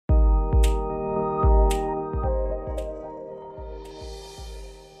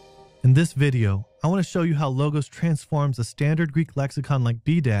In this video, I want to show you how Logos transforms a standard Greek lexicon like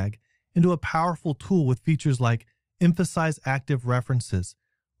BDAG into a powerful tool with features like emphasize active references,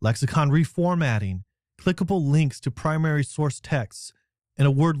 lexicon reformatting, clickable links to primary source texts, and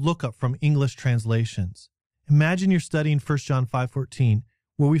a word lookup from English translations. Imagine you're studying 1 John 5:14,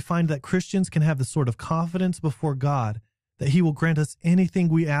 where we find that Christians can have the sort of confidence before God that He will grant us anything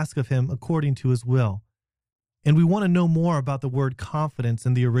we ask of Him according to His will. And we want to know more about the word confidence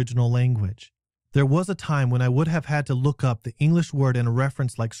in the original language. There was a time when I would have had to look up the English word in a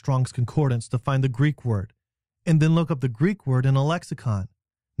reference like Strong's Concordance to find the Greek word, and then look up the Greek word in a lexicon.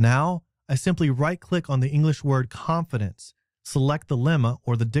 Now, I simply right-click on the English word confidence, select the lemma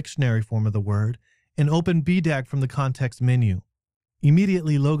or the dictionary form of the word, and open BDAG from the context menu.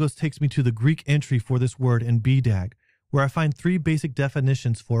 Immediately, Logos takes me to the Greek entry for this word in BDAG, where I find 3 basic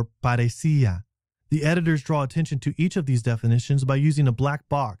definitions for paresia. The editors draw attention to each of these definitions by using a black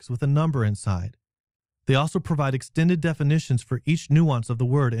box with a number inside. They also provide extended definitions for each nuance of the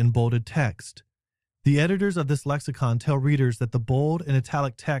word in bolded text. The editors of this lexicon tell readers that the bold and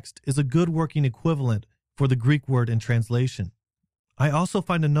italic text is a good working equivalent for the Greek word in translation. I also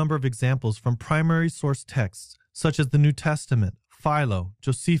find a number of examples from primary source texts, such as the New Testament, Philo,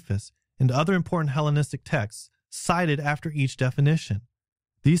 Josephus, and other important Hellenistic texts cited after each definition.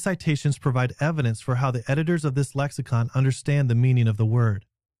 These citations provide evidence for how the editors of this lexicon understand the meaning of the word.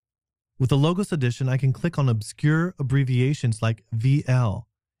 With the Logos edition, I can click on obscure abbreviations like VL,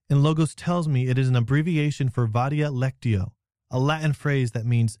 and Logos tells me it is an abbreviation for varia lectio, a Latin phrase that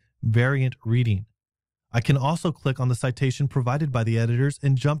means variant reading. I can also click on the citation provided by the editors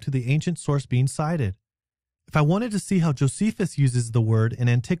and jump to the ancient source being cited. If I wanted to see how Josephus uses the word in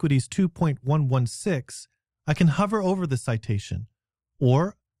Antiquities 2.116, I can hover over the citation,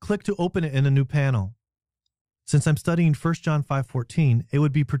 or click to open it in a new panel. Since I'm studying 1 John 5:14, it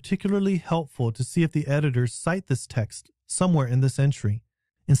would be particularly helpful to see if the editors cite this text somewhere in this entry.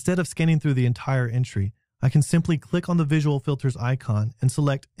 Instead of scanning through the entire entry, I can simply click on the visual filters icon and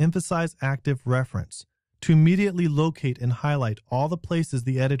select Emphasize Active Reference to immediately locate and highlight all the places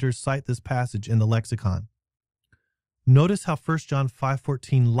the editors cite this passage in the lexicon. Notice how 1 John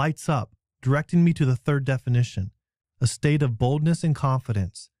 5:14 lights up, directing me to the third definition, a state of boldness and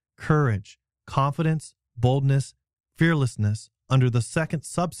confidence, courage, confidence, boldness, fearlessness under the second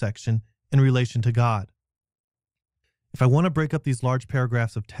subsection in relation to God. If I want to break up these large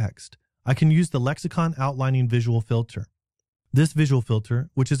paragraphs of text, I can use the lexicon outlining visual filter. This visual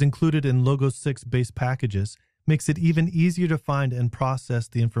filter, which is included in Logos 6 base packages, makes it even easier to find and process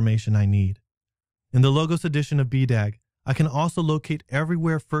the information I need. In the Logos edition of BDAG, I can also locate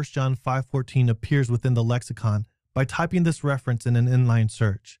everywhere 1 John 5:14 appears within the lexicon by typing this reference in an inline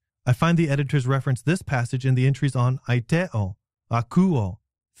search. I find the editors reference this passage in the entries on aiteo, akuo,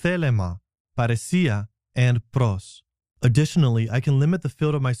 thelema, paresia, and pros. Additionally, I can limit the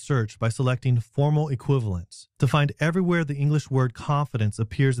field of my search by selecting formal equivalents to find everywhere the English word confidence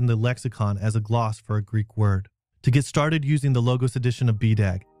appears in the lexicon as a gloss for a Greek word. To get started using the Logos edition of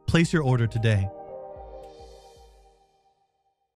BDAG, place your order today.